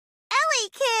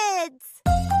Kids!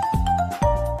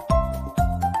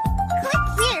 Click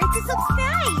here to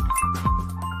subscribe!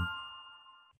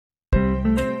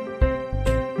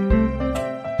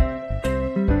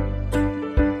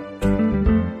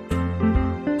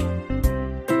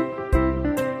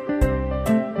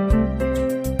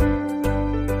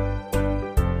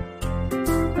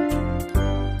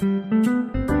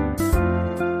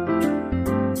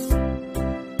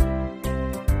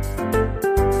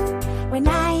 When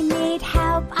I need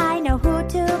help, I know who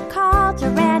to call.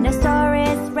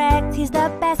 Tyrannosaurus Rex, he's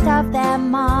the best of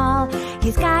them all.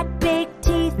 He's got big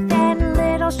teeth and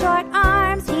little short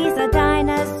arms. He's a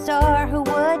dinosaur who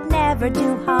would never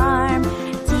do harm.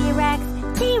 T-Rex,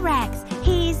 T-Rex,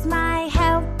 he's my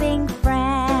helping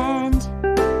friend.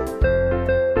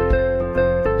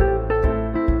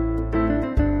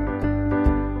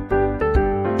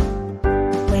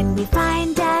 When we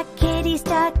find a kitty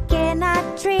stuck in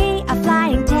a tree, a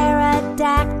flying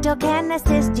pterodactyl can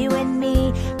assist you and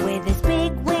me. With his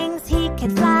big wings, he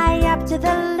can fly up to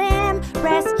the limb.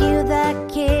 Rescue the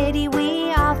kitty,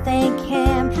 we all thank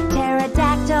him.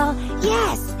 Pterodactyl,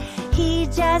 yes, he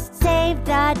just saved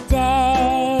the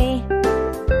day.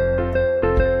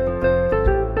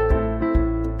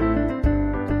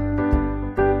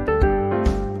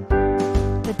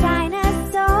 The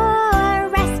dinosaur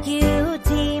rescue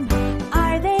team,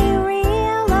 are they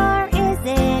real or is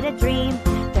it a dream?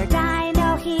 They're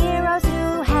dino heroes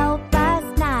who help us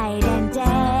night and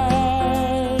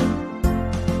day.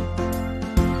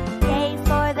 Yay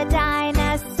for the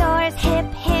dinosaurs, hip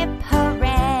hip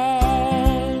hooray.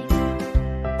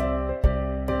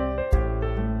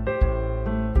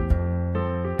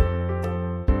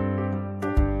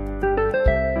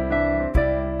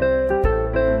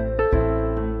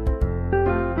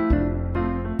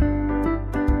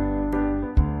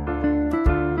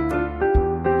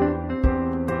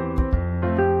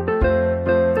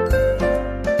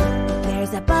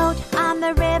 There's a boat on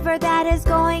the river that is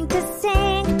going to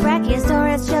sink.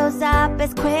 Brachiosaurus shows up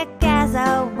as quick as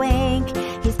a wink.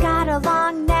 He's got a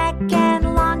long neck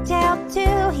and long tail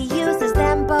too. He uses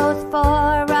them both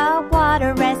for a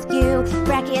water rescue.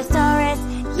 Brachiosaurus,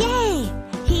 yay!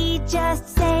 He just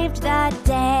saved the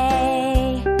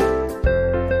day.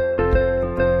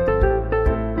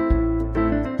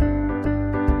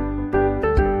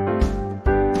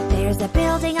 There's a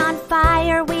building on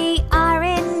fire, we are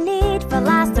in need.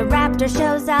 Velociraptor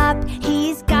shows up,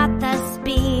 he's got the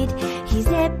speed. He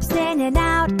zips in and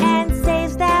out and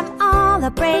saves them all. A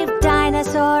brave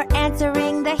dinosaur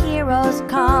answering the hero's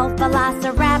call.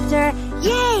 Velociraptor,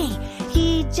 yay!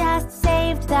 He just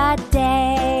saved the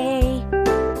day.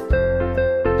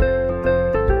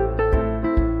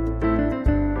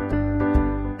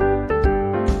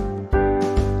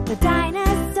 The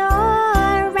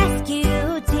dinosaur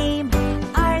rescue team,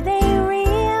 are they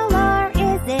real or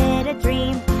is it a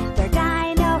dream? They're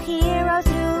dino heroes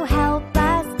who help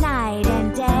us night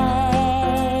and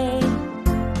day.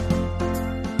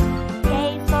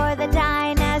 Yay for the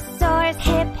dinosaurs,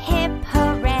 hip hip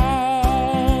hooray.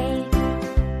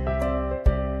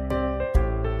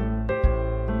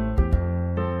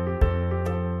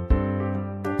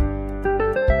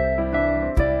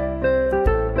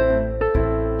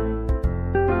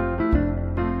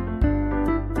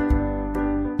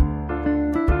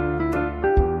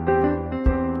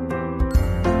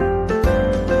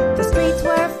 The streets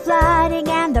were flooding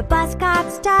and the bus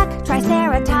got stuck.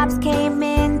 Triceratops came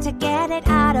in to get it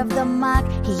out of the muck.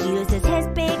 He uses his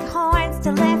big horns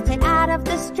to lift it out of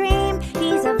the stream.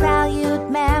 He's a valued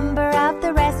member of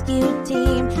the rescue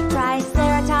team.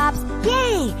 Triceratops,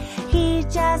 yay! He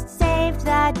just saved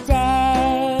the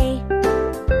day.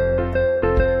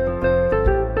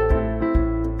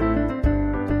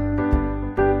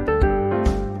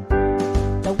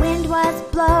 The wind was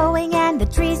blowing and the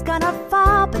tree's gonna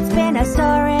fall, but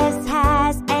Spinosaurus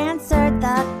has answered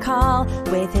the call.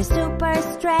 With his super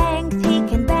strength, he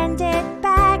can bend it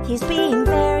back. He's being